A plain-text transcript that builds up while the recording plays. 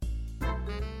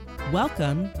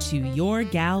Welcome to Your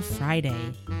Gal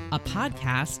Friday, a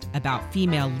podcast about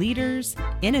female leaders,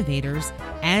 innovators,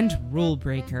 and rule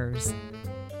breakers.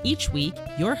 Each week,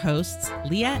 your hosts,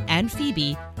 Leah and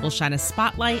Phoebe, will shine a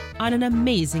spotlight on an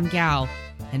amazing gal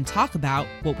and talk about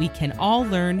what we can all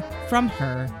learn from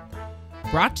her.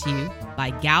 Brought to you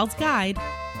by Gal's Guide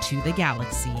to the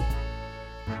Galaxy.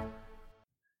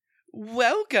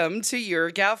 Welcome to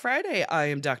Your Gal Friday. I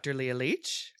am Dr. Leah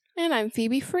Leach. And I'm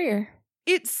Phoebe Freer.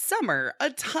 It's summer,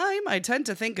 a time I tend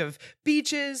to think of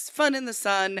beaches, fun in the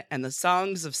sun, and the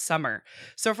songs of summer.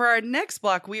 So for our next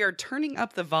block, we are turning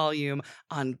up the volume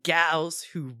on gals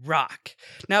who rock.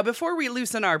 Now, before we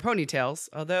loosen our ponytails,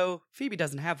 although Phoebe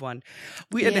doesn't have one,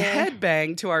 we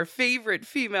headbang to our favorite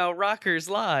female rockers'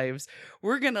 lives.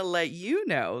 We're going to let you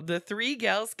know the three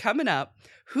gals coming up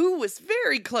who was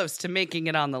very close to making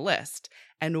it on the list,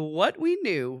 and what we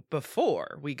knew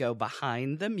before we go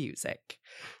behind the music.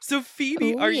 So,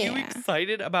 Phoebe, are you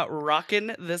excited about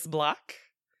rocking this block?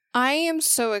 I am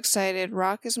so excited.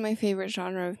 Rock is my favorite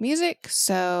genre of music,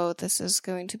 so this is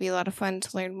going to be a lot of fun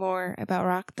to learn more about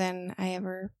rock than I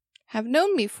ever have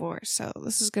known before. So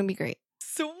this is going to be great.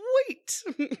 Sweet.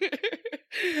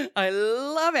 I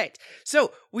love it.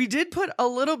 So we did put a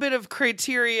little bit of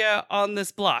criteria on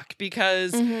this block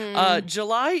because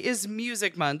July is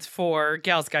Music Month for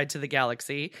Gal's Guide to the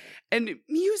Galaxy. And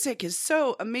music is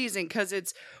so amazing because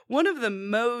it's one of the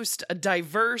most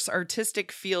diverse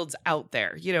artistic fields out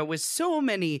there, you know, with so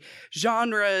many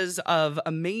genres of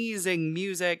amazing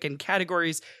music and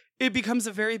categories. It becomes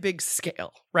a very big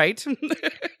scale, right?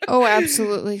 Oh,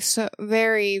 absolutely. So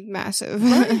very massive.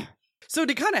 Right. So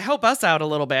to kind of help us out a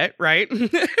little bit, right? We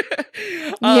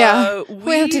have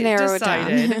to narrow it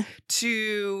down.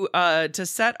 to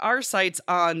set our sights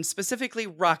on specifically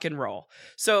rock and roll.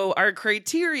 So our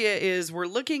criteria is we're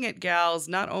looking at gals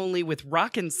not only with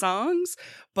rockin' songs,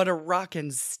 but a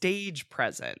rockin' stage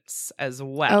presence as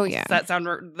well. Oh yeah. Does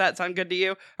that sound good to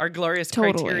you? Our glorious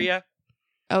criteria?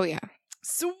 Oh yeah.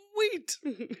 Sweet.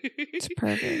 It's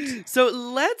perfect. So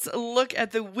let's look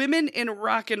at the women in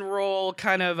rock and roll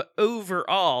kind of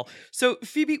overall. So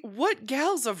Phoebe, what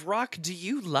gals of rock do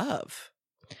you love?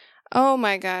 Oh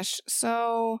my gosh.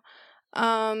 So,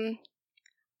 I'm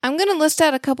going to list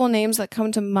out a couple names that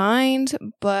come to mind,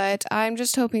 but I'm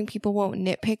just hoping people won't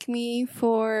nitpick me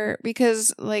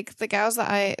because like the gals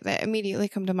that immediately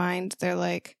come to mind, they're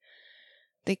like,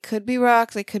 they could be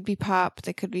rock, they could be pop,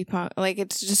 they could be punk. Like, it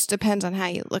just depends on how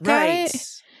you look at it.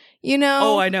 You know?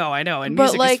 Oh, I know. And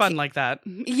music is fun like that.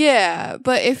 Yeah,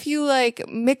 but if you, like,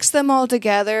 mix them all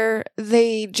together,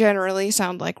 they generally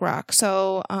sound like rock.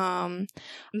 So,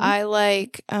 I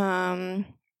like,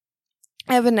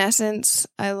 Evanescence.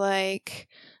 I like,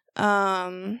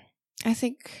 I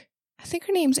think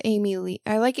her name's Amy Lee.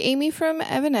 I like Amy from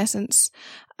Evanescence.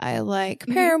 I like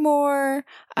Paramore.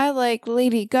 I like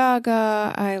Lady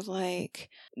Gaga. I like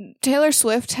Taylor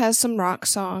Swift has some rock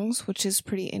songs, which is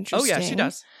pretty interesting. Oh yeah, she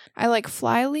does. I like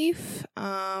Flyleaf.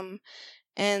 And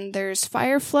there's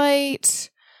Fireflight.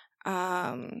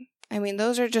 I mean,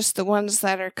 those are just the ones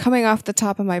that are coming off the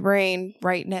top of my brain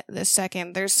right this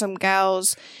second. There's some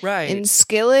gals in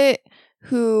Skillet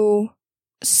who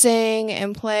sing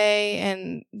and play,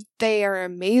 and they are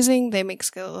amazing. They make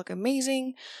Skillet look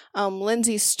amazing.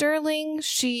 Lindsay Sterling,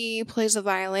 she plays the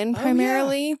violin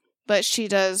primarily, but she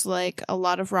does like a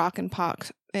lot of rock and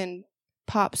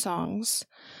pop songs.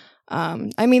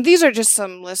 I mean, these are just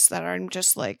some lists that are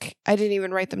just like, I didn't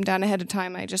even write them down ahead of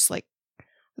time. I just like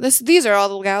these are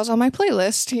all the gals on my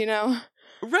playlist, you know.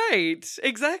 Right,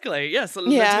 exactly. Yes, let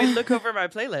me look over my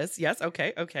playlist. Yes,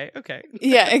 okay.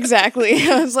 Yeah, exactly.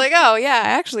 I was like, oh yeah,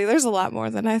 actually there's a lot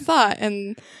more than I thought,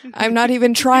 and I'm not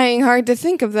even trying hard to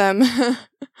think of them.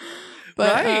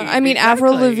 But I mean, exactly.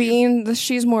 Avril Lavigne,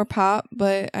 she's more pop,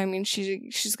 but I mean,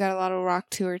 she's got a lot of rock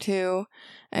to her too.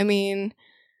 I mean,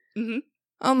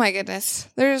 oh my goodness,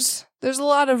 there's a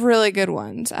lot of really good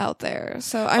ones out there.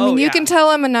 So I mean, you can tell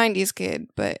I'm a 90s kid,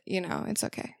 but you know, it's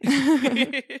okay.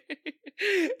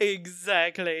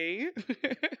 Exactly.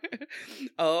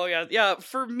 Oh yeah. Yeah.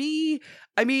 For me,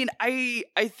 I mean, I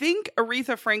think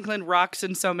Aretha Franklin rocks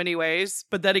in so many ways,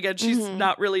 but then again, she's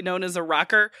not really known as a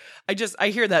rocker. I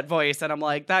hear that voice and I'm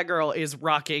like, that girl is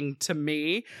rocking to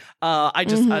me. I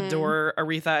just adore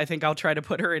Aretha. I think I'll try to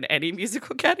put her in any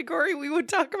musical category we would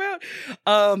talk about.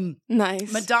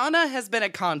 Nice. Madonna has been a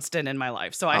constant in my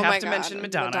life, so I have to mention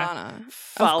Madonna.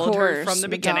 Followed her from the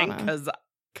beginning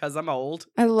because I'm old.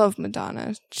 I love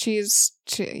Madonna.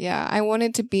 I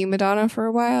wanted to be Madonna for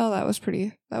a while. That was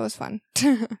fun.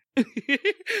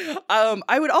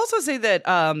 I would also say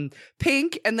that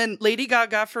Pink and then Lady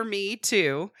Gaga for me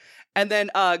too. And then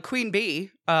Queen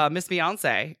Bee, Miss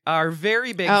Beyonce, are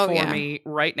very big for me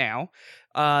right now.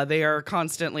 They are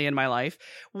constantly in my life.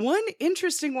 One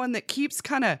interesting one that keeps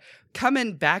kind of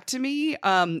coming back to me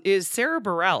is Sarah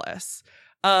Bareilles.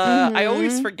 I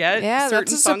always forget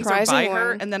certain songs are by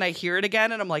her, and then I hear it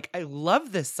again, and I'm like, I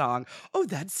love this song. Oh,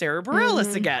 that's Sarah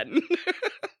Bareilles again.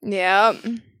 Yeah.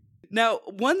 Now,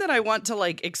 one that I want to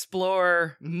like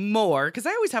explore more, because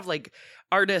I always have like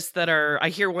artists that I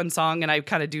hear one song and I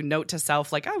kind of do note to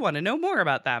self, like, I want to know more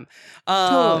about them.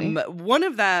 Totally. One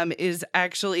of them is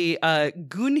actually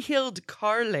Gunhild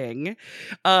Carling.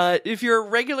 If you're a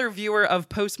regular viewer of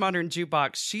Postmodern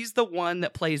Jukebox, she's the one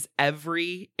that plays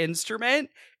every instrument.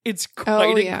 It's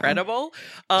quite incredible.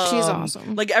 She's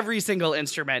awesome. Like every single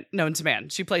instrument known to man.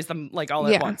 She plays them like all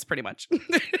at once, pretty much.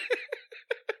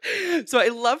 So I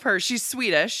love her. She's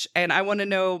Swedish, and I want to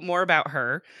know more about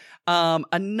her.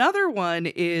 Another one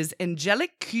is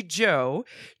Angelique Kidjo.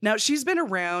 Now, she's been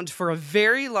around for a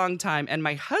very long time, and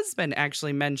my husband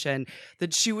actually mentioned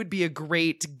that she would be a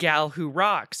great gal who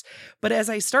rocks. But as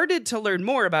I started to learn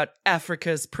more about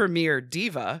Africa's premier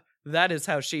diva, that is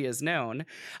how she is known,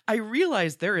 I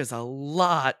realized there is a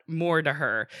lot more to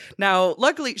her. Now,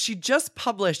 luckily, she just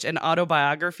published an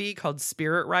autobiography called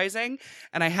Spirit Rising,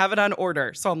 and I have it on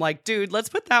order. So I'm like, dude, let's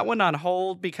put that one on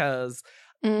hold because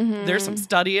there's some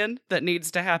studying that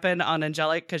needs to happen on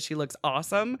Angelique because she looks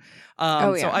awesome.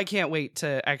 So I can't wait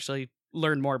to actually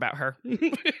learn more about her.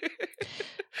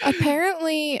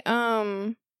 Apparently,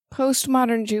 Postmodern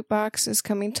Jukebox is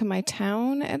coming to my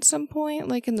town at some point,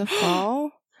 like in the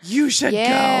fall. You should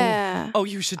go. Oh,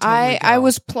 you should totally go. I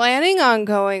was planning on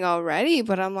going already,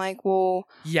 but I'm like, well,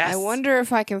 yes. I wonder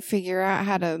if I can figure out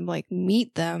how to like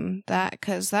meet them,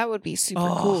 because that would be super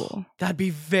cool. That'd be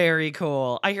very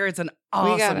cool. I hear it's an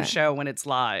awesome show when it's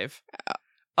live.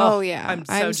 Yeah. I'm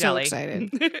so jelly. Excited.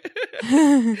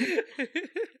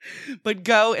 But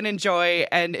go and enjoy,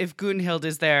 and if Gunhild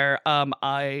is there,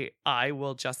 I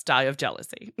will just die of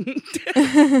jealousy.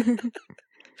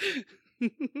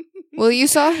 Well, you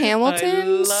saw Hamilton, I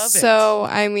love it. So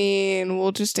I mean,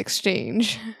 we'll just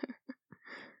exchange.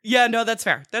 Yeah, no, that's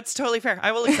fair. That's totally fair.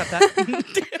 I will accept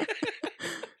that.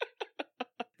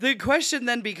 The question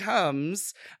then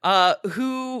becomes,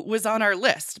 who was on our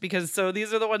list? Because so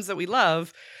these are the ones that we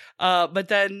love, but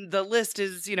then the list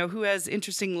is, who has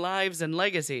interesting lives and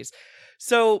legacies.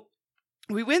 So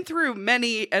we went through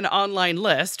many an online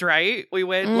list, right? We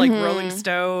went like Rolling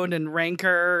Stone and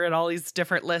Ranker and all these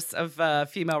different lists of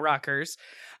female rockers.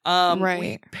 Right.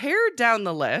 We pared down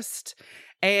the list,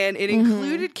 and it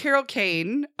included Carol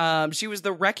Kane. She was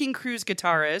the Wrecking Crew's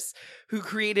guitarist who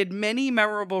created many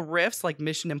memorable riffs like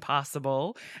Mission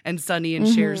Impossible and Sonny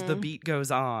and Cher's The Beat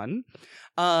Goes On.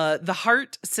 The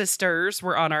Hart sisters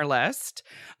were on our list.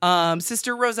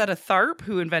 Sister Rosetta Tharpe,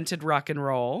 who invented rock and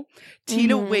roll.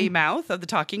 Tina Weymouth of the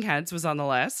Talking Heads was on the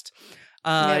list.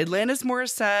 Alanis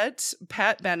Morissette,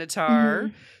 Pat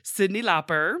Benatar, Cyndi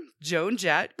Lauper, Joan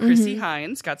Jett, Chrissy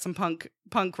Hines, got some punk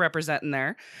representing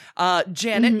there.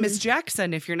 Janet, Miss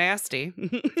Jackson, if you're nasty.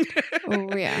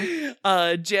 Oh,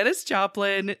 yeah. Janis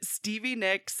Joplin, Stevie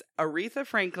Nicks, Aretha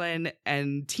Franklin,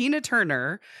 and Tina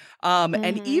Turner.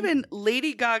 And even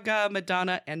Lady Gaga,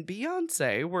 Madonna, and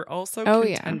Beyonce were also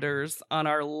contenders on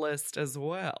our list as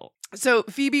well. So,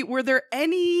 Phoebe, were there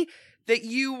any that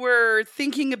you were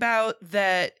thinking about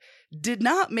that did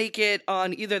not make it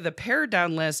on either the pared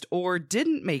down list or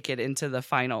didn't make it into the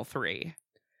final three?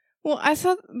 Well, I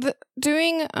thought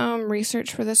doing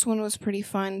research for this one was pretty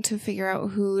fun to figure out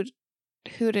who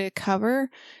to cover,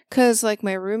 because like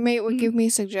my roommate would give me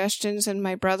suggestions, and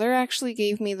my brother actually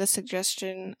gave me the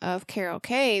suggestion of Carol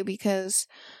Kay because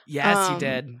he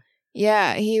did.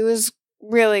 Yeah, he was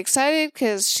really excited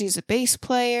because she's a bass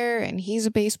player and he's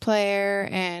a bass player,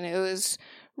 and it was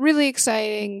really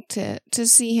exciting to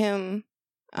see him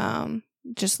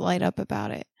just light up about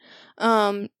it.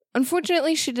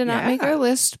 Unfortunately, she did not make our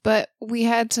list, but we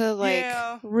had to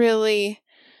really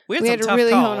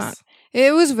hone on.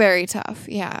 It was very tough.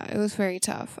 Yeah, it was very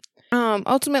tough.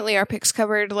 Ultimately, our picks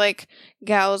covered like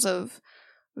gals of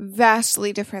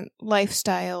vastly different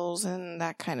lifestyles and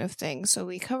that kind of thing. So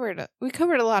we covered a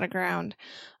lot of ground.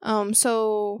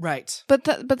 Right. But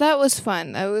that was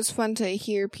fun. It was fun to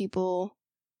hear people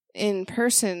in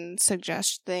person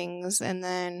suggest things, and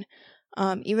then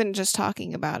even just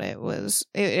talking about it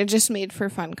it just made for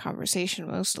fun conversation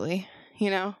mostly,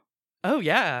 Oh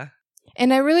yeah.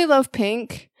 And I really love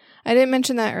Pink. I didn't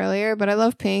mention that earlier, but I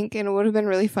love Pink, and it would have been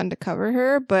really fun to cover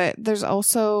her, but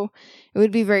it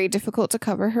would be very difficult to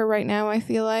cover her right now, I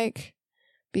feel like,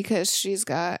 because she's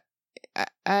got,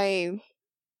 I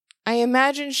I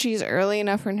imagine she's early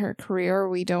enough in her career.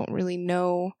 We don't really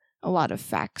know a lot of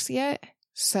facts yet.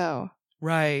 So.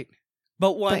 Right.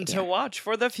 But one to watch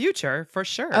for the future, for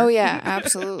sure. Oh, yeah,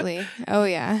 absolutely. Oh,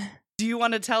 yeah. Do you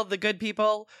want to tell the good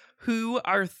people who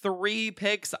our 3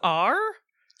 picks are?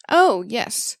 Oh,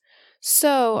 yes.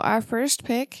 So our first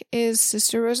pick is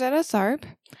Sister Rosetta Tharpe.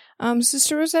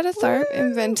 Sister Rosetta Tharpe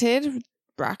invented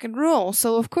rock and roll.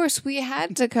 So, of course, we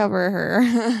had to cover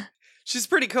her. She's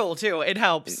pretty cool, too. It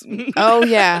helps. Oh,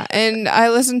 yeah. And I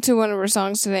listened to one of her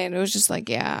songs today, and it was just like,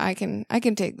 yeah, I can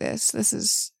take this. This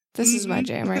is my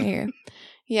jam right here.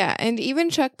 Yeah, and even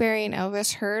Chuck Berry and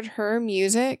Elvis heard her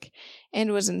music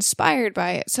and was inspired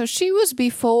by it. So she was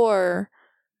before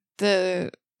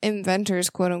the inventors,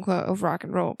 quote unquote, of rock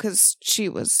and roll, because she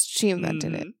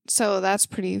invented it. So that's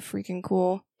pretty freaking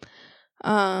cool.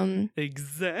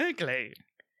 Exactly.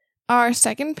 Our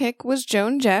second pick was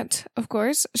Joan Jett, of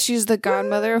course. She's the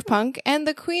godmother of punk and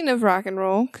the queen of rock and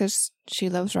roll, because she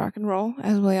loves rock and roll,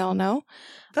 as we all know.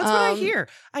 That's what I hear.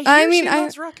 I mean, she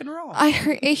loves rock and roll. I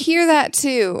hear that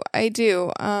too. I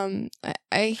do. I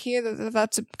hear that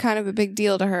that's kind of a big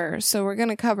deal to her, so we're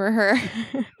gonna cover her.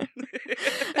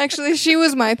 Actually, she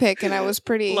was my pick, and I was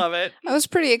pretty love it. I was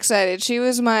pretty excited. She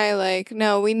was my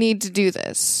no, we need to do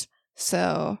this.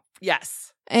 So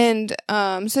yes. And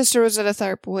Sister Rosetta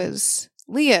Tharpe was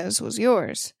Leah's, was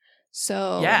yours.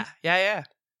 So yeah.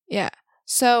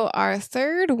 So our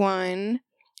third one,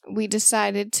 we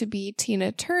decided to be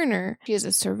Tina Turner. She is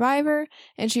a survivor,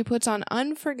 and she puts on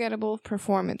unforgettable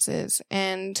performances,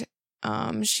 and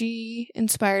she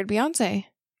inspired Beyonce.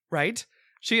 Right?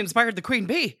 She inspired the Queen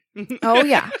Bee. Oh,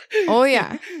 yeah. Oh,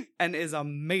 yeah. And is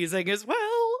amazing as well.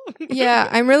 Yeah,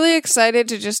 I'm really excited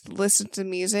to just listen to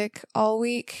music all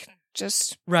week,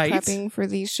 just prepping for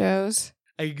these shows.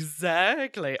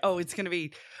 Exactly. Oh, it's going to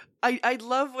be... I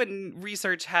love when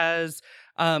research has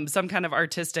some kind of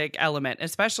artistic element,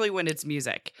 especially when it's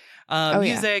music.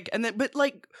 Music, and then, but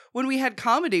like when we had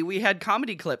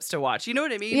comedy clips to watch. You know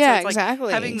what I mean? Yeah, so it's like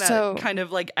exactly. Having that kind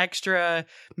of like extra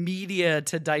media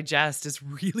to digest is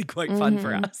really quite fun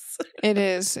for us. It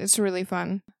is. It's really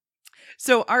fun.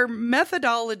 So our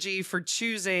methodology for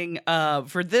choosing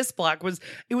for this block was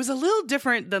a little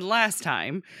different than last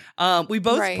time. We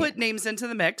both put names into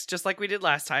the mix, just like we did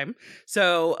last time.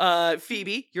 So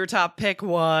Phoebe, your top pick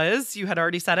was, you had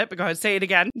already said it, but go ahead, say it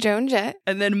again. Joan Jett.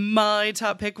 And then my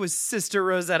top pick was Sister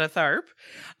Rosetta Tharpe.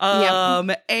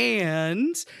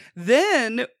 And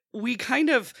then we kind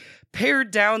of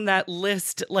pared down that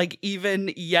list like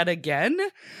even yet again,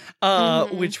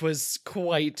 which was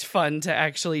quite fun to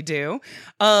actually do.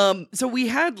 So we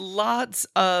had lots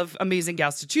of amazing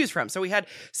gals to choose from. So we had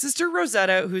Sister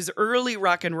Rosetta, who's early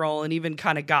rock and roll and even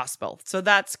kind of gospel. So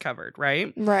that's covered,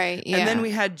 right? Right, yeah. And then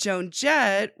we had Joan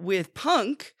Jett with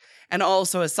punk and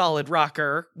also a solid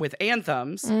rocker with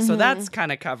anthems. So that's kind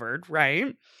of covered,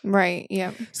 right? Right,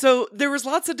 yeah. So there was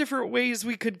lots of different ways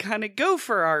we could kind of go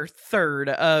for our third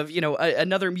of,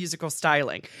 another musical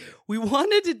styling. We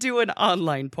wanted to do an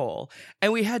online poll,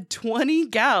 and we had 20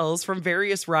 gals from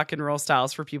various rock and roll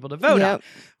styles for people to vote on.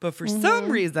 But for some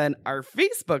reason, our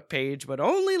Facebook page would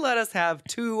only let us have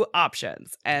 2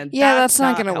 options. And that's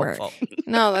not going to work.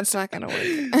 No, that's not going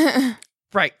to work.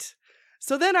 Right.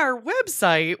 So then our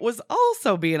website was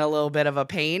also being a little bit of a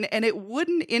pain, and it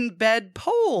wouldn't embed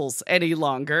polls any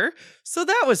longer. So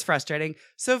that was frustrating.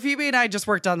 So Phoebe and I just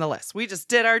worked on the list. We just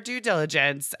did our due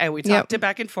diligence, and we talked it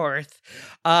back and forth.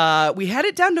 We had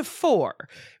it down to 4.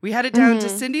 We had it down to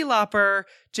Cyndi Lauper,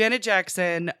 Janet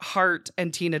Jackson, Hart,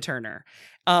 and Tina Turner.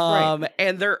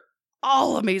 And they're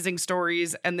all amazing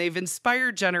stories, and they've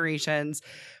inspired generations.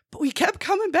 But we kept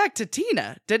coming back to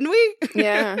Tina, didn't we?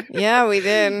 Yeah, we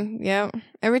did. Yeah.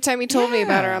 Every time you told me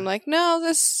about her, I'm like, no,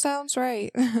 this sounds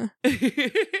right.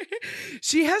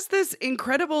 She has this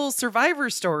incredible survivor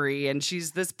story, and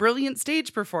she's this brilliant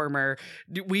stage performer.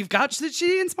 We've got that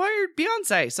she inspired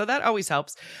Beyonce, so that always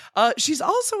helps. She's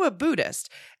also a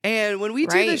Buddhist. And when we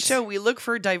do this show, we look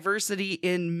for diversity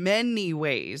in many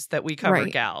ways that we cover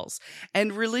gals.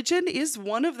 And religion is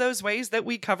one of those ways that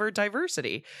we cover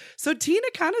diversity. So Tina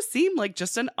kind of seemed like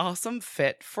just an awesome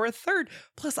fit for a third.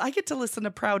 Plus, I get to listen to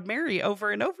Proud Mary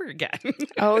over and over again.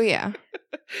 Oh, yeah.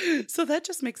 So that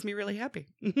just makes me really happy.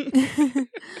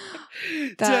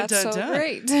 That's so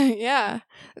great. Yeah.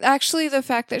 Actually, the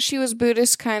fact that she was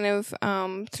Buddhist kind of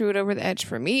threw it over the edge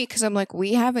for me, because I'm like,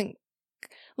 we've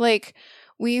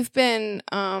been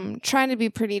trying to be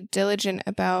pretty diligent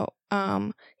about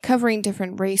covering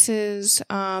different races,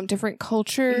 different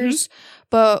cultures,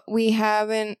 but we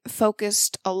haven't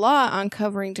focused a lot on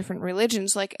covering different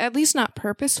religions, like at least not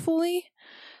purposefully.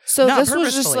 So not this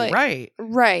was just purposefully, like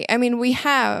right. I mean, we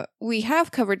have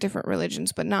covered different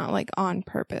religions, but not like on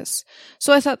purpose.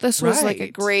 So I thought this was like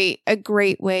a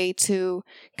great way to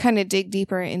kind of dig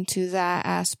deeper into that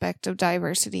aspect of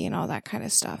diversity and all that kind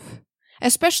of stuff.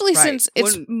 Especially since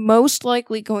it's most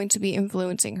likely going to be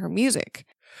influencing her music.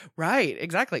 Right,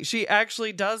 exactly. She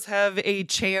actually does have a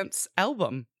Chance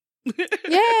album.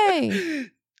 Yay!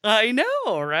 I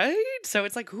know, right? So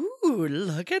it's like, ooh,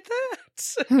 look at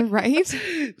that. Right?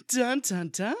 Dun, dun,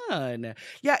 dun.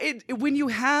 Yeah, when you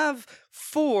have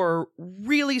 4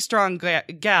 really strong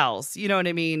gals, you know what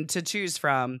I mean, to choose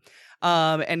from,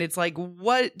 and it's like,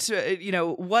 what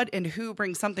and who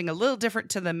brings something a little different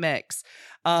to the mix.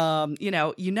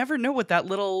 You never know what that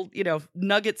little,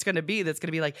 nugget's going to be that's going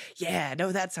to be like, yeah,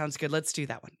 no, that sounds good. Let's do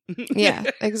that one. Yeah,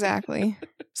 exactly.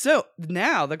 So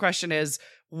now the question is,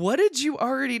 what did you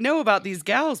already know about these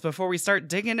gals before we start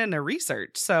digging into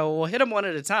research? So we'll hit them one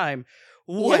at a time.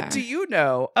 What do you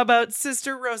know about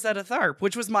Sister Rosetta Tharpe,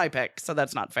 which was my pick, so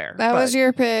that's not fair. That was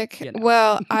your pick. You know.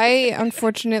 Well, I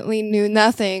unfortunately knew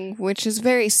nothing, which is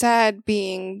very sad,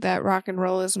 being that rock and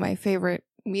roll is my favorite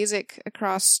music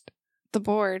across the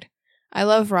board. I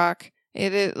love rock.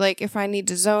 It is like, if I need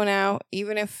to zone out,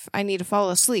 even if I need to fall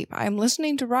asleep, I'm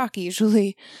listening to rock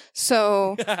usually.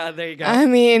 So there you go. I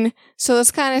mean, so it's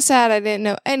kind of sad I didn't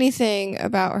know anything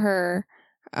about her.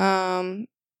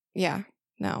 Yeah,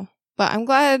 no. But I'm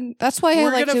glad. That's why I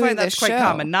like doing this show. We're going to find that's quite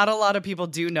common. Not a lot of people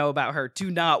do know about her. Do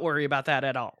not worry about that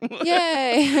at all.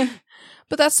 Yay.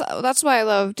 But that's why I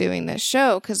love doing this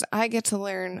show, because I get to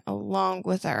learn along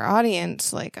with our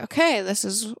audience. Like, okay, this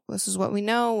is what we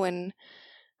know, and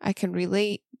I can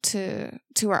relate to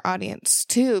our audience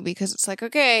too, because it's like,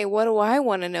 okay, what do I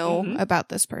want to know about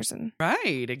this person?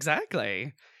 Right,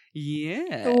 exactly.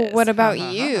 Yeah. So what about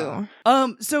you?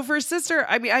 So for Sister,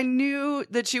 I mean, I knew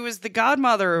that she was the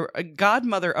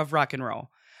godmother of rock and roll.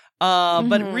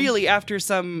 But really, after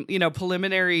some,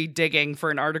 preliminary digging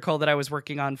for an article that I was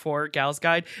working on for Gal's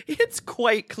Guide, it's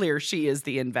quite clear she is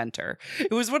the inventor.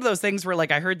 It was one of those things where,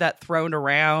 like, I heard that thrown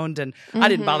around and I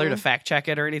didn't bother to fact check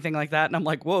it or anything like that. And I'm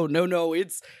like, whoa, no,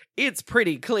 it's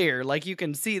pretty clear. Like, you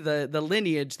can see the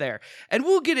lineage there. And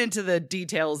we'll get into the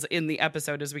details in the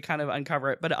episode as we kind of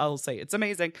uncover it, but I'll say it's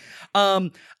amazing.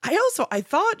 I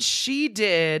thought she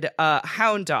did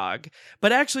Hound Dog,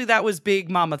 but actually that was Big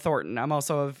Mama Thornton. I'm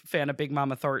also a fan of Big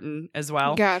Mama Thornton as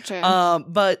well. Gotcha.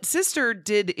 But Sister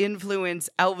did influence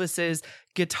Elvis's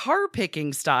guitar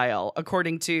picking style,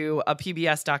 according to a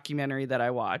PBS documentary that I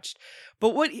watched.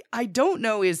 But what I don't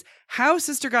know is how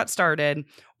Sister got started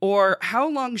or how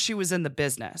long she was in the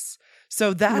business.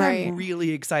 So that I'm really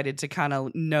excited to kind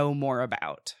of know more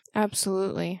about.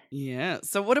 Absolutely. Yeah.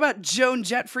 So what about Joan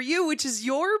Jett for you, which is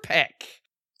your pick?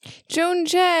 Joan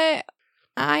Jett,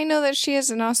 I know that she has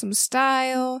an awesome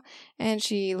style and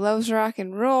she loves rock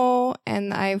and roll,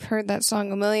 and I've heard that song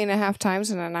 1.5 million times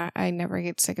and I never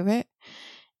get sick of it.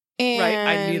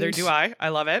 And neither do I. I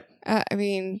love it. I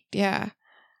mean, yeah.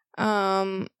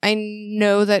 I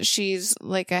know that she's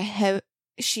like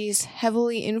she's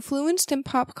heavily influenced in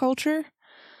pop culture,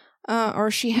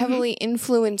 or she heavily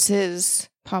influences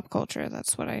pop culture.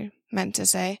 That's what I meant to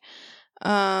say.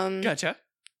 Gotcha.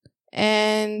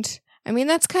 And I mean,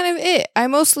 that's kind of it. I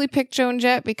mostly picked Joan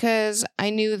Jett because I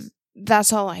knew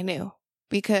that's all I knew,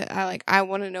 because I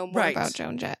want to know more about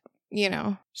Joan Jett.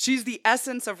 She's the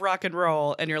essence of rock and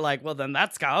roll, and you're like, well, then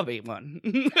that's gotta be one.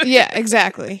 Yeah,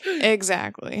 exactly.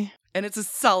 And it's a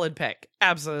solid pick.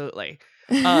 Absolutely.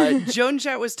 Joan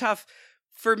Jett was tough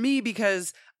for me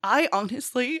because I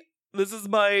honestly, this is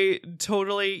my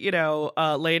totally,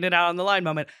 laying it out on the line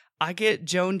moment. I get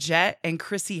Joan Jett and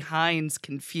Chrissie Hynde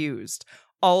confused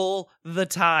all the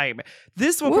time.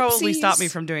 This will probably stop me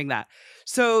from doing that.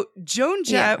 So Joan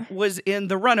Jett was in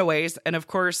The Runaways, and of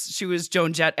course she was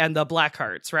Joan Jett and the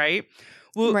Blackhearts, right?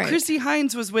 Well, Chrissie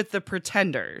Hynde was with the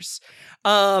Pretenders.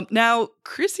 Now,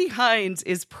 Chrissie Hynde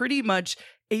is pretty much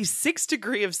a 6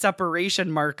 degree of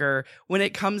separation marker when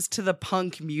it comes to the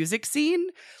punk music scene.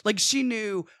 Like, she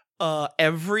knew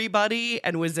everybody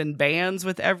and was in bands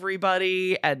with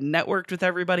everybody and networked with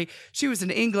everybody. She was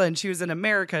in England. She was in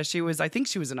America. I think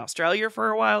she was in Australia for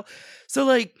a while. So,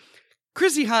 like,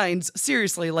 Chrissie Hynde,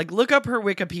 seriously, like, look up her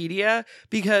Wikipedia,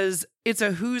 because it's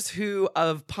a who's who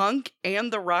of punk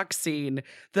and the rock scene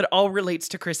that all relates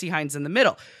to Chrissie Hynde in the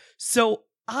middle. So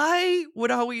I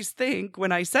would always think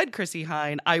when I said Chrissie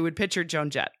Hynde, I would picture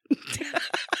Joan Jett.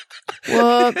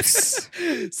 Whoops.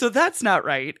 So that's not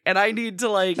right. And I need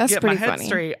to That's get my pretty head funny.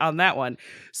 straight on that one.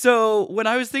 So when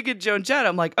I was thinking Joan Jett,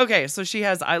 I'm like, okay, so she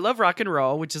has I Love Rock and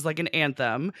Roll, which is like an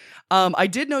anthem. I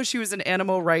did know she was an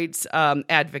animal rights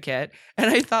advocate. And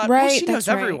I thought, well, Right, she knows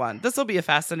that's right. everyone. This will be a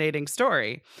fascinating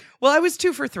story. Well, I was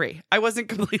 2 for 3. I wasn't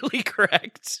completely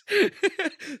correct.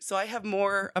 So I have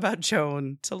more about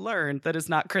Joan to learn that is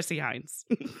not Chrissy Hines.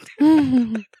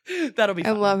 That'll be I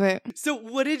fun. love it. So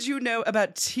what did you know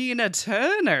about Tina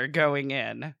Turner going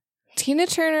in? Tina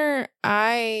Turner,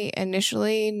 I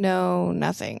initially know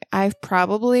nothing. I've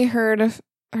probably heard of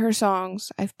her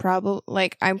songs. I'm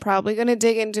probably going to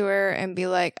dig into her and be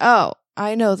like, oh,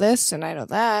 I know this and I know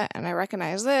that and I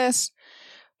recognize this.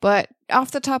 But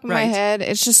off the top of my Right. head,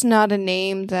 it's just not a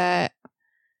name that,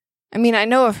 I mean, I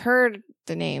know I've heard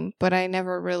the name, but I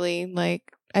never really,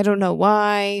 I don't know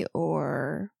why,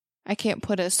 or I can't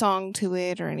put a song to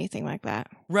it or anything like that.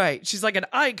 Right. She's like an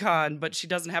icon, but she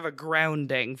doesn't have a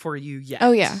grounding for you yet.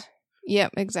 Oh, yeah.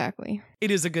 Yep, exactly.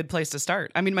 It is a good place to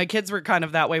start. I mean, my kids were kind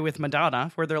of that way with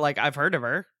Madonna, where they're like, I've heard of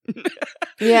her.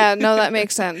 Yeah, no, that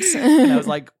makes sense. And I was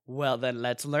like, well, then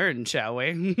let's learn, shall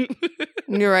we?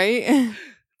 You're right.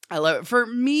 I love it. For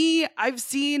me, I've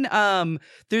seen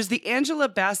there's the Angela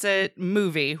Bassett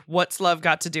movie, What's Love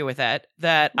Got to Do with It,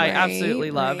 that I Right,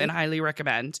 absolutely love right. and highly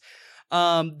recommend.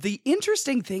 The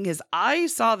interesting thing is I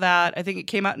saw that, I think it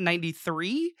came out in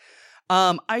 93.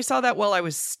 I saw that while I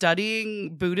was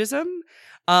studying Buddhism.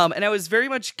 And I was very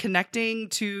much connecting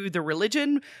to the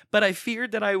religion, but I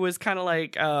feared that I was kind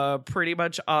of pretty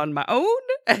much on my own.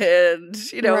 And,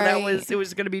 that Right. it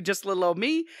was going to be just little old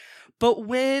me. But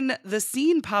when the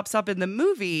scene pops up in the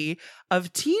movie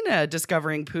of Tina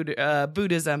discovering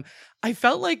Buddhism, I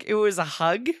felt like it was a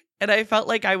hug and I felt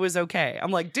like I was okay. I'm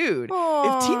like, dude,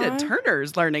 if Tina Aw.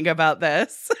 Turner's learning about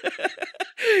this,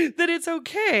 then it's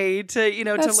okay to,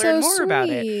 That's to learn so more about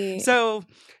it. sweet. So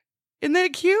isn't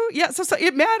that cute? Yeah, so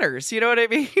it matters. You know what I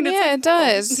mean? It's Yeah, like, it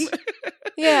does.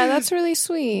 Yeah, that's really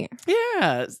sweet.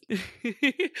 Yeah.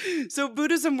 So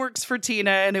Buddhism works for Tina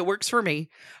and it works for me.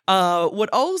 What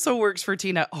also works for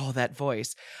Tina, that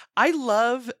voice. I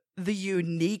love the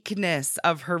uniqueness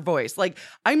of her voice. Like,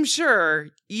 I'm sure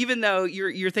even though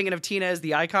you're thinking of Tina as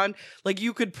the icon, like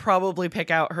you could probably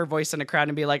pick out her voice in a crowd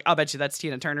and be like, I'll bet you that's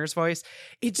Tina Turner's voice.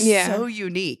 It's Yeah. so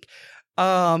unique.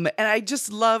 And I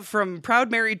just love from Proud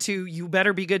Mary to You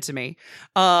Better Be Good to Me.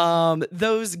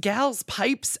 Those gals'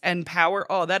 pipes and power.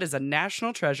 Oh, that is a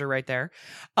national treasure right there.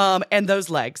 And those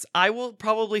legs. I will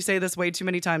probably say this way too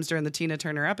many times during the Tina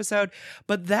Turner episode,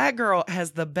 but that girl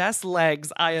has the best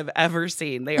legs I have ever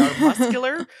seen. They are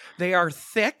muscular, they are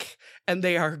thick, and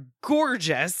they are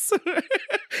gorgeous.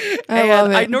 I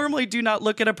love I it. normally do not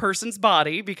look at a person's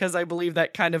body because I believe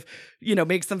that kind of,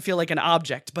 makes them feel like an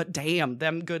object. But damn,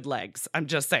 them good legs. I'm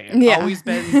just saying. Yeah. Always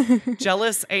been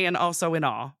jealous and also in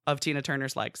awe of Tina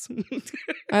Turner's legs.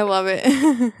 I love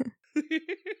it.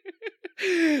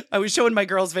 I was showing my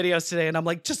girls videos today and I'm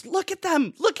like, just look at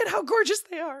them. Look at how gorgeous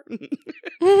they are.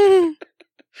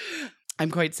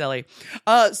 I'm quite silly.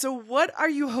 So what are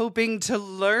you hoping to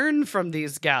learn from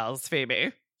these gals,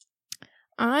 Phoebe?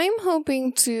 I'm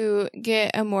hoping to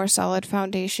get a more solid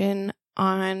foundation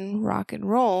on rock and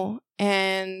roll.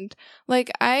 And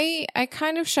I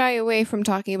kind of shy away from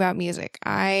talking about music.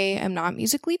 I am not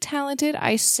musically talented.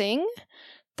 I sing.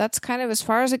 That's kind of as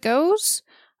far as it goes.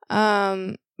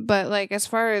 But as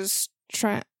far as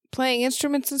playing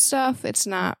instruments and stuff, it's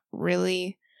not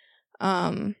really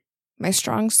my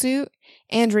strong suit.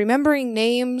 And remembering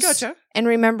names Gotcha. and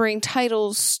remembering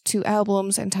titles to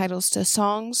albums and titles to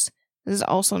songs is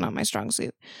also not my strong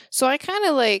suit. So I kind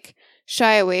of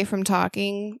shy away from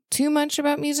talking too much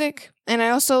about music. And I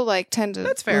also tend to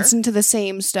That's fair. listen to the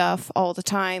same stuff all the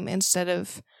time instead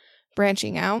of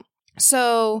branching out.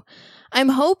 So I'm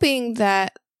hoping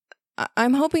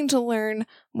to learn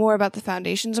more about the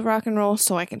foundations of rock and roll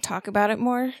so I can talk about it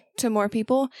more to more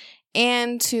people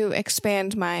and to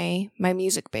expand my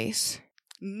music base.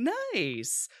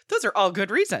 Nice. Those are all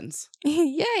good reasons.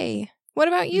 Yay. What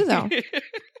about you though?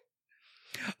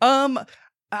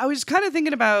 I was kind of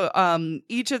thinking about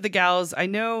each of the gals. I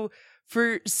know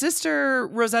for Sister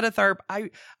Rosetta Tharpe,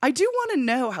 I do want to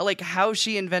know how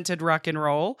she invented rock and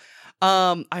roll.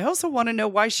 I also want to know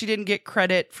why she didn't get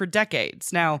credit for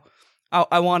decades. Now,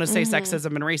 I want to say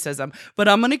sexism and racism, but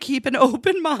I'm going to keep an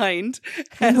open mind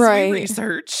as Right. we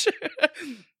research.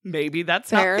 Maybe that's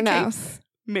Fair not the enough. case.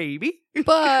 Maybe.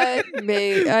 But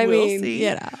We'll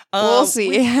see. we'll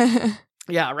see.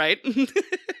 Yeah, right?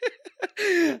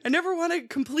 I never want to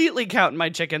completely count my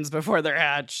chickens before they're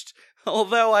hatched,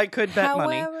 although I could bet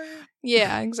money.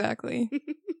 Yeah, exactly.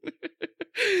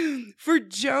 For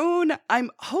Joan,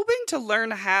 I'm hoping to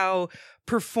learn how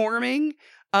performing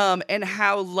and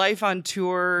how life on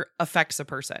tour affects a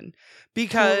person.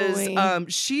 Because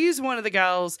she's one of the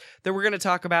gals that we're going to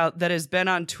talk about that has been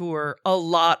on tour a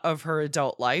lot of her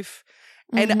adult life.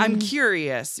 And I'm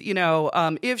curious,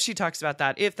 if she talks about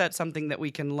that, if that's something that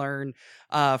we can learn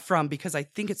from, because I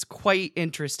think it's quite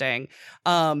interesting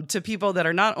to people that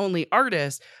are not only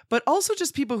artists, but also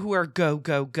just people who are go,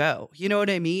 go, go. You know what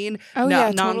I mean?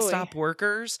 Nonstop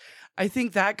workers. I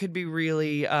think that could be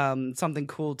really something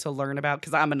cool to learn about,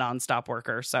 because I'm a nonstop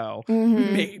worker. So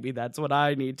maybe that's what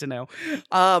I need to know.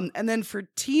 And then for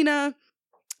Tina,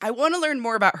 I want to learn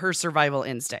more about her survival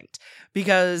instinct,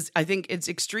 because I think it's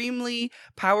extremely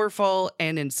powerful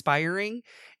and inspiring,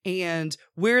 and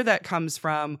where that comes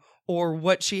from or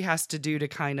what she has to do to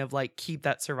kind of like keep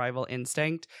that survival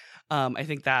instinct. I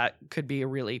think that could be a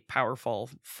really powerful,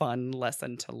 fun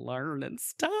lesson to learn and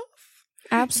stuff.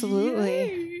 Absolutely.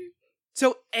 Yay.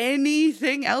 So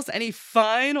anything else? Any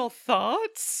final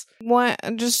thoughts?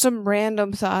 Just some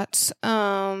random thoughts.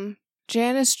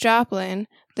 Janis Joplin,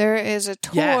 there is a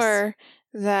tour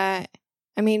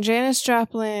Janis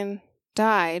Joplin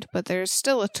died, but there's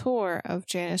still a tour of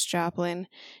Janis Joplin,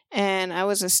 and I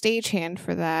was a stagehand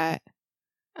for that.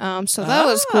 So that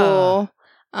was cool.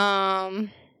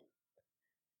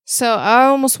 So I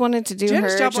almost wanted to do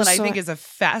Janis her. Joplin, I think, is a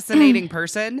fascinating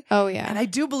person. Oh, yeah. And I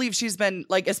do believe she's been,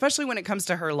 like, especially when it comes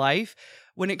to her life,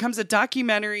 when it comes to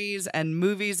documentaries and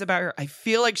movies about her, I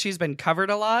feel like she's been covered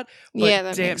a lot. But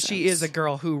yeah, damn, she is a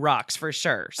girl who rocks for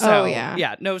sure. So,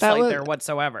 no slight there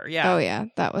whatsoever. Yeah. Oh, yeah.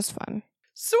 That was fun.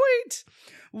 Sweet.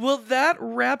 Well, that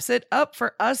wraps it up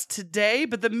for us today,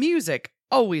 but the music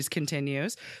always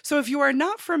continues. So if you are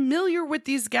not familiar with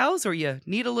these gals, or you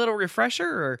need a little refresher,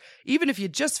 or even if you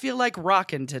just feel like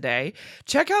rocking today,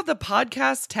 check out the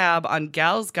podcast tab on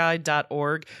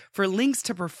galsguide.org for links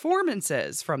to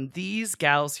performances from these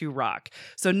gals who rock.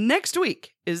 So next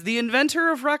week is the inventor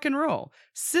of rock and roll,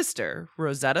 Sister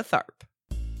Rosetta Tharpe.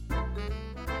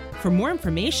 For more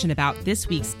information about this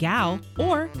week's gal,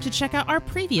 or to check out our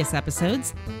previous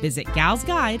episodes, visit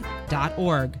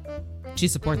galsguide.org. To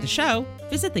support the show,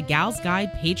 visit the Gals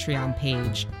Guide Patreon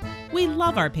page. We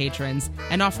love our patrons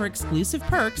and offer exclusive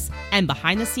perks and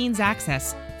behind-the-scenes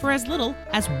access for as little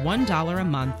as $1 a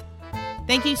month.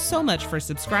 Thank you so much for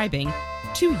subscribing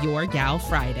to Your Gal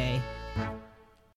Friday.